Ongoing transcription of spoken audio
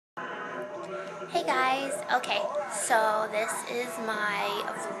Hey guys, okay, so this is my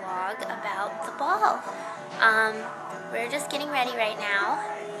vlog about the ball. We're just getting ready right now,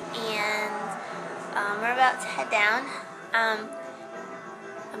 and we're about to head down.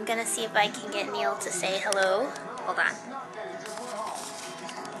 I'm gonna see if I can get Neil to say hello. Hold on.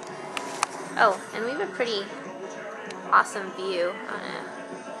 Oh, and we have a pretty awesome view.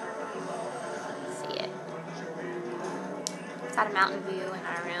 See it. It's got a mountain view in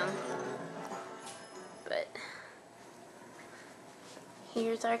our room. But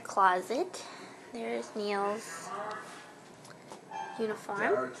here's our closet. There's Neil's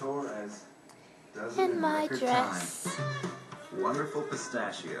uniform and my dress. Wonderful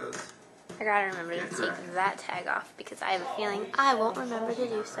pistachios. I gotta remember to take that tag off because I have a feeling I won't remember to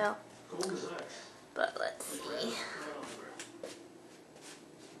do so. But let's see.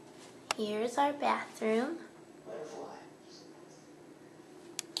 Here's our bathroom.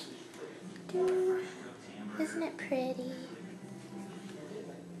 Isn't it pretty?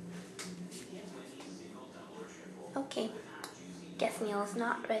 Okay, guess Neil's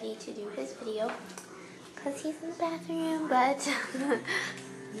not ready to do his video because he's in the bathroom, but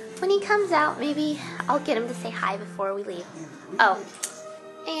when he comes out, maybe I'll get him to say hi before we leave. Oh,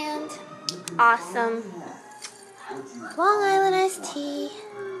 and awesome Long Island iced tea.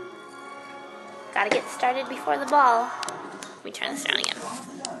 Gotta get started before the ball. Let me turn this down again.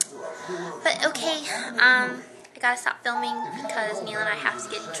 But okay, I gotta stop filming because Neil and I have to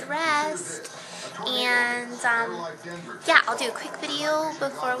get dressed. And yeah, I'll do a quick video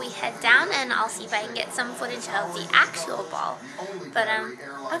before we head down, and I'll see if I can get some footage of the actual ball. But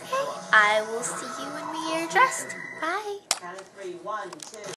okay, I will see you when we are dressed. Bye.